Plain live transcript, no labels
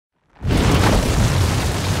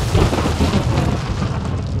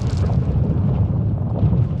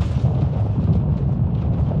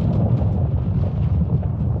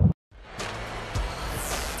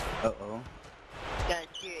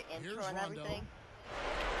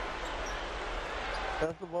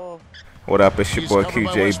What up, it's your boy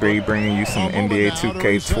QJB bringing you some NBA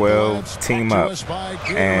 2K12 team up,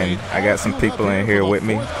 and I got some people in here with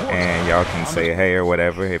me, and y'all can say hey or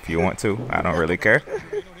whatever if you want to. I don't really care.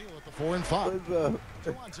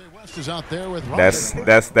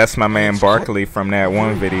 That's my man Barkley from that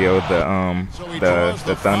one video,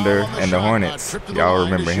 the Thunder and the Hornets. Y'all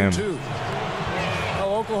remember him?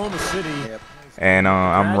 And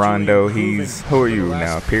I'm Rondo. Who are you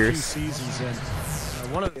now, Pierce?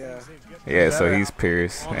 Yeah, so he's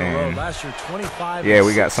Pierce, and yeah,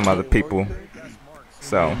 we got some other people.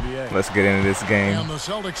 So let's get into this game.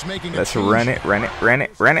 Let's run it. All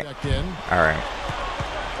right.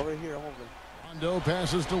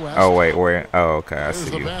 Oh wait, where? Oh, okay, I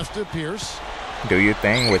see you. Do your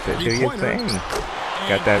thing with it. Do your thing.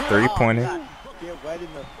 Got that 3-pointer.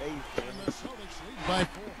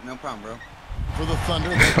 No problem, bro. For the Thunder,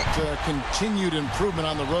 that continued improvement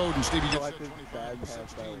on the road, and Stevie just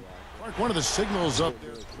one of the signals up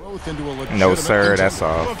their growth into a legitimate. No sir, that's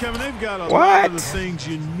all. Well, Kevin, they've got a lot of the things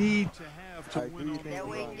you need to have to win.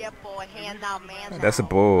 That's a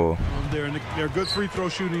bull. They're a good free throw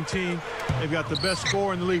shooting team. They've got the best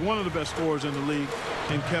scorer in the league, one of the best scorers in the league,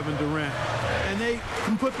 in Kevin Durant, and they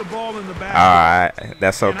can put the ball in the basket. All right,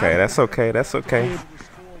 that's okay. That's okay. That's okay.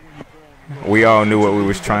 We all knew what we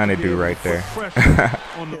was trying to do right there.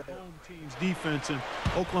 On the home team's defense, and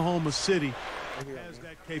Oklahoma City has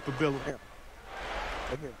that capability.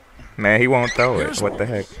 Man, he won't throw it. What the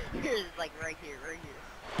heck? Like right here.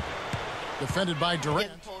 Defended by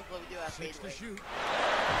Durant.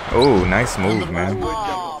 Oh, nice move, man.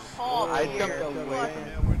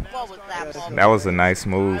 That was a nice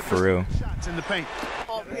move for real. In the paint.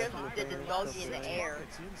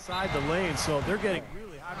 It's inside the lane, so they're getting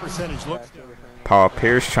really high percentage looks. Paul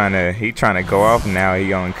Pierce trying to go off now.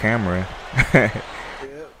 He on camera. He's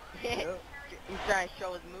trying to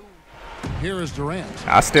show his move. Here is Durant.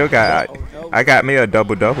 I got me a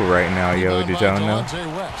double-double right now, yo. Did y'all know?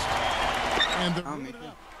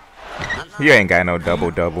 You ain't got no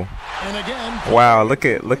double-double. Wow, look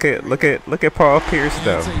at Paul Pierce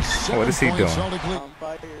though. What is he doing?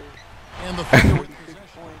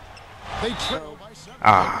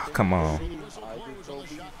 Ah, come on.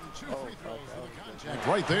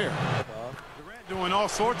 Right there. Durant doing all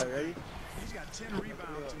sorts. He's got 10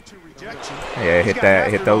 rebounds and 2 rejections. Yeah,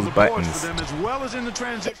 hit those buttons. As well as in the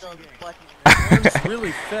transition.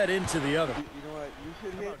 Really fed into the other.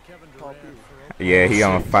 Yeah, he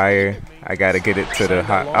on fire. I gotta get it to the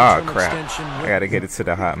hot. Oh crap! I gotta get it to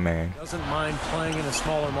the hot man. Doesn't mind playing in a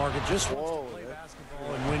smaller market. Just wants to play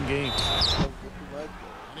basketball and win games.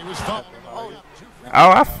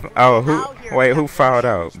 Who fouled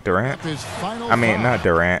out? Durant? I mean, not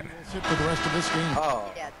Durant.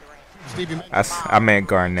 I meant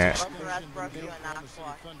Garnett.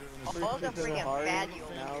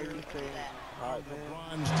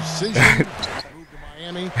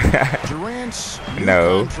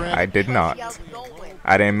 No, I did not.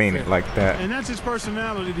 I didn't mean it like that. And that's his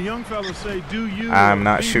personality. The young fellas say, "Do you?" I'm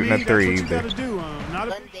not shooting a 3 either.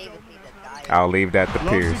 I'll leave that to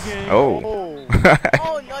Pierce. Oh.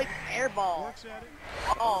 Oh, nice air ball.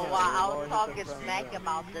 Oh, wow. I was talking smack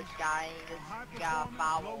about this guy. He just got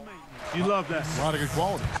fouled. You love that. A lot of good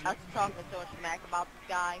quality. I was talking so smack about this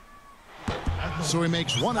guy. So he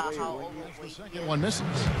makes one of the second one misses.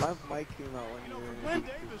 Glenn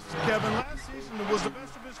Davis, Kevin, last season was the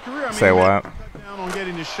best of his career. I mean, Say what? Cut down on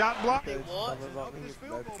getting his shot blocked. His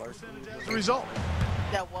field goal percentage as a result.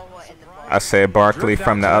 I said Barkley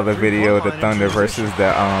from the other video, the Thunder versus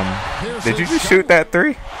the Did you just shoot that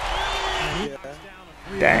 3?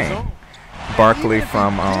 Dang. Barkley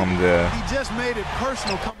from the. He just made it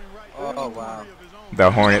personal coming right. Oh wow.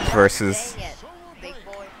 The Hornets versus.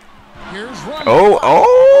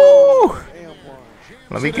 Oh!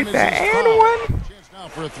 Let me get that and one.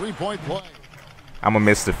 For a 3-point play. I'm gonna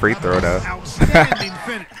miss the free throw though. Outstanding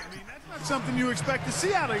finish. I mean, that's not something you expect to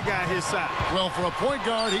see out of a guy his size. Well, for a point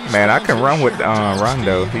guard, man, I can run with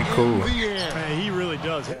Rondo. He cool. Man, he really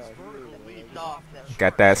does.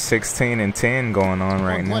 Got that 16 and 10 going on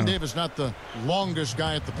right now. Glenn Davis not the longest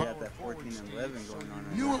guy at the power.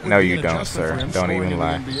 No, you don't, sir. Don't even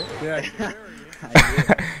lie.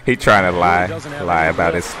 He trying to lie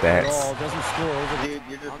about his stats. Dude,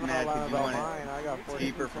 you're just mad because you want it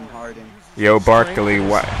deeper from Harden. Yo, Barkley,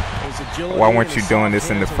 why weren't you doing this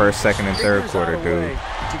in the first, second, and third quarter, dude?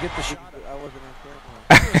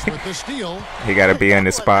 He got to be in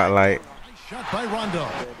the spotlight.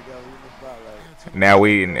 Now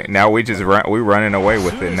we just running away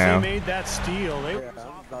with it now.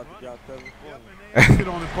 Get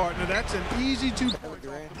on it, partner. That's an easy 2 point.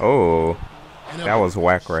 Oh, that was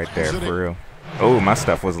whack right there, for real. Oh, my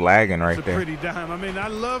stuff was lagging right It's a there. pretty dime. I mean, I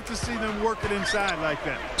love to see them work it inside like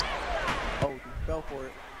that. Oh, he fell for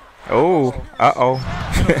it. Oh, uh-oh.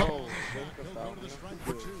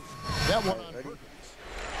 That one.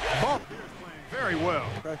 Ball very well.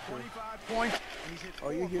 25 points. Oh,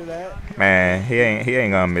 you hear that? Man, he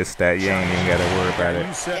ain't gonna miss that. You ain't even gotta worry about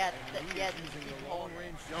You it. set Yeah,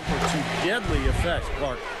 range jumper to deadly effect,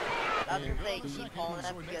 Clark. I was gonna say keep pulling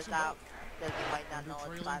up because you might not know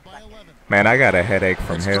it's 5 seconds. Man, I got a headache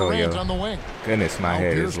from It's hell, Durant yo. on the wing. Goodness, my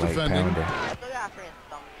head is like defending. pounding. I still got friends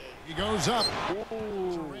some game. He goes up.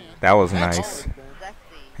 That was nice. Sexy.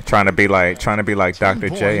 Trying to be like Dr. 10 J,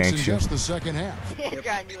 points ain't in you? just the second half. You're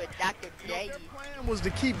trying to do a Dr. J. Plan was to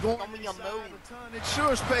keep going. Some of your moves. It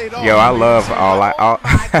sure paid off. Yo, I love all I Oh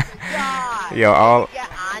my God. yo all Get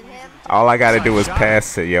on him. all I gotta do is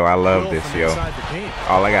pass it, yo. I love this, From yo. inside the paint.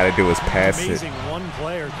 All I gotta do is pass it. Amazing one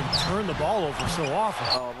player can turn the ball over so often.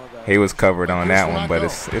 Oh, my bad. He was covered on that one, but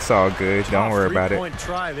it's all good. Don't worry about it. Three-point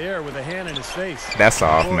try there with a hand in his face. That's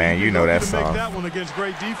off, man. You know that's Make off. that one against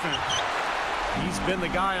great defense. He's been the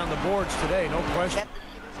guy on the boards today, no You question. have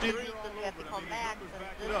to shoot 3, so you have to come back.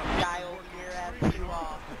 Since this guy over here has to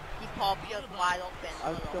keep Paul Pierce wide open.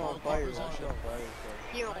 I'm still on fire. I'm still on fire.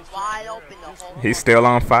 He was wide open the whole He's still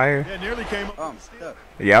on fire. Yeah, nearly came up. I'm stuck.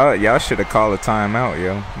 Y'all should have called a timeout,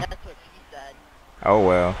 yo. That's what he said. Oh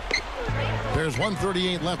well. There's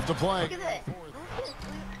 1:38 left to play. Look at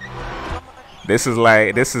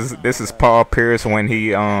this. This is Paul Pierce when he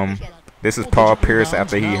this is Paul Pierce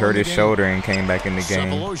after he hurt his shoulder and came back in the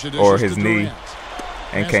game, or his knee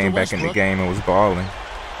and came back in the game and was balling.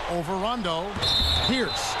 Over Rondo.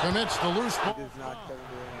 Pierce commits the loose ball. Does not Kevin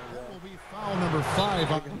Durant. That will be foul number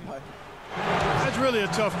 5 on That's really a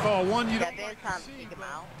tough call. One you Yeah, don't there's time to take him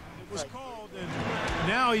out. was called, and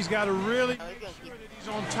now he's got to really No, he's gonna keep he's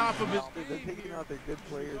on top of his They're taking out their good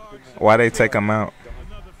players. Why they take him out?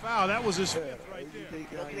 another foul. That was his fifth right there.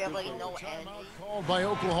 Because we have like no energy. called by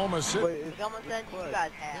Oklahoma City. It's almost then you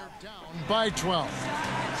guys have. Down by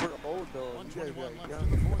 12. We're old though. You guys are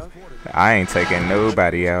young. I ain't taking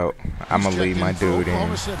nobody out. I'ma leave my dude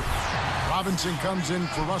Oklahoma in. City. Robinson comes in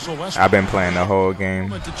for Russell Westbrook. I've been playing the whole game.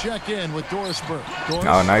 Moment to check in with Dorisburg. Doris.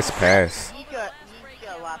 Oh, nice pass. He got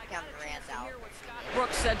Kevin Durant out.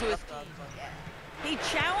 Brooks said to his team, he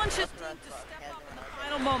challenged his team to step up in the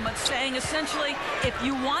final moments, saying essentially, if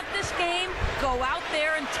you want this game, go out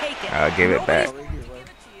there and take it. I'll give it back. Nobody's going to give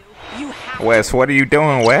it to you. You have Wes, what are you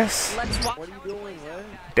doing, Wes? to. Let's watch. What are you doing, man?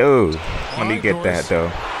 Dude, let me get that though.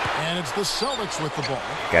 And it's the Celtics with the ball.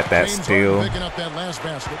 Got that James steal. Harden picking up that last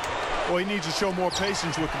basket. Boy, he needs to show more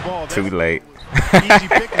patience with the ball. That's Too late. easy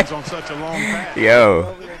pickings on such a long pass.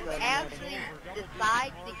 Yo, Actually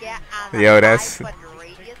decide to get on the Yo, that's- 5 foot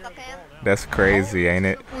radius of him. that's crazy, ain't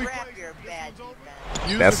it? Crap, you're bad defense.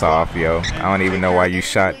 Use That's the ball. off, yo. I don't even know why you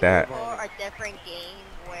shot that. For a different game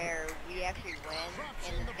where we actually win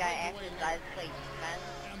and this guy actually decides to play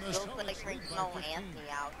defense. Looks like Carmelo Anthony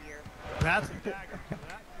out here. That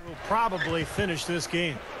will probably finish this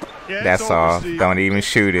game. Yeah, it's That's over, off. Steve. Don't even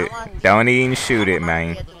shoot it. Don't even shoot it,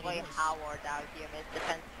 man. Get Dwight Howard out here, Mr.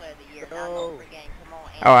 Defense Player of the Year, not over again. Come on,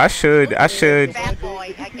 Oh, I should Bad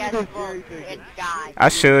boy, I guess look, it's guy. I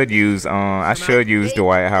should use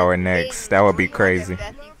Dwight Howard next. That would be crazy.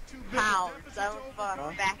 250-pound,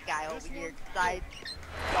 7-foot fat guy over here decides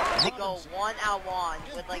to go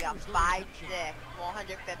 1-on-1 with like a 5'6",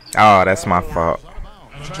 150. Oh, that's my fault.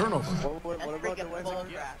 Turnover. What That's about the freaking West?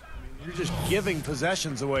 bullcrap. You're just giving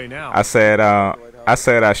possessions away now. I said I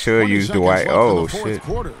should 20 use seconds Dwight. left in Oh the fourth shit.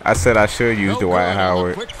 quarter. I said I should use No Dwight good on the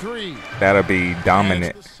Howard. quick three. That'll be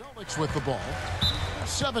dominant. And it's the Celtics with the ball.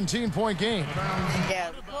 17-point game.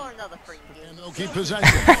 Yeah, pull another freaking game. And they'll keep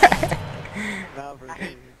possession. Now for I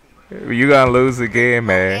hate You gonna lose again,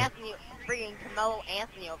 man. Anthony, freaking Carmelo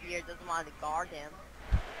Anthony over here doesn't want to guard him.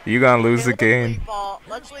 You gonna lose again.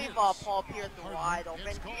 Let's leave Paul Pierce wide open.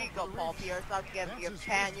 Here you go, Paul Pierce. I'll give you a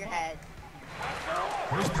pat on your head.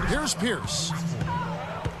 Here's Pierce.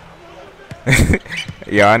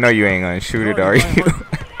 Yo, I know you ain't gonna shoot it, are you?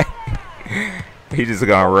 He just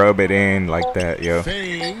gonna rub it in like that, yo.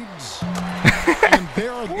 Fades. And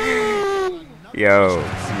there are the Yo,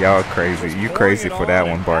 y'all crazy. You crazy for that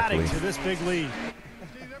one, Barkley. Barkley. To this big lead.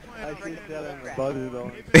 I think that buzzed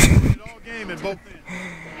on. All game at both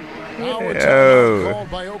ends. now a Yo. timeout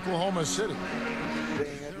called by Oklahoma City. Dang,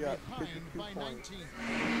 I got 52 By points.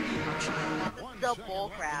 19. still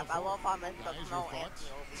bullcrap. I love how much stuff Snow Anthony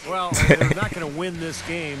over here. Well, they're not going to win this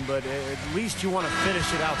game, but at least you want to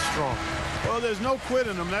finish it out strong. Well, there's no quit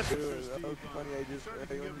in them. That's Dude, that was funny. I just,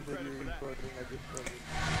 when you said you were recording, I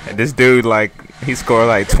just And this dude, like, he scored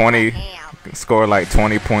like 20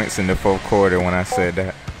 Damn. points in the fourth quarter when I said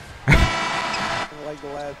that. like the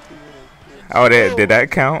last 2 minutes. Oh, did that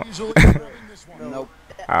count? Nope.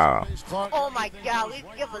 Oh. Oh my god, we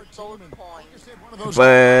give us those points.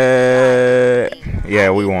 But yeah,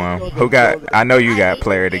 we won. Who got? I know you got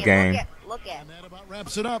player of the game. Look at. And that about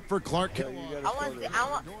wraps it up for Clark Kellogg. I want to. You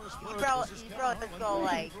probably go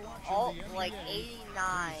like 89.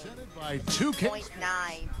 By 2K.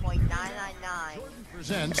 0.9.999.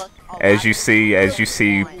 Presents. As you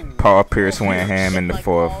see, Paul Pierce went ham in the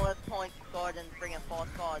fourth. Points scored and bring a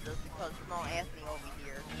fourth score just because Snow Anthony over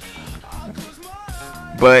here.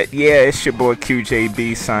 But yeah, it's your boy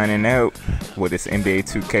QJB signing out with this NBA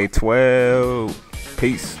 2K12.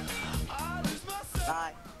 Peace.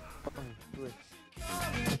 Bye.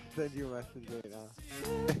 Send you a message right now.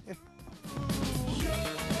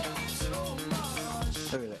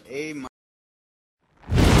 Look at that. A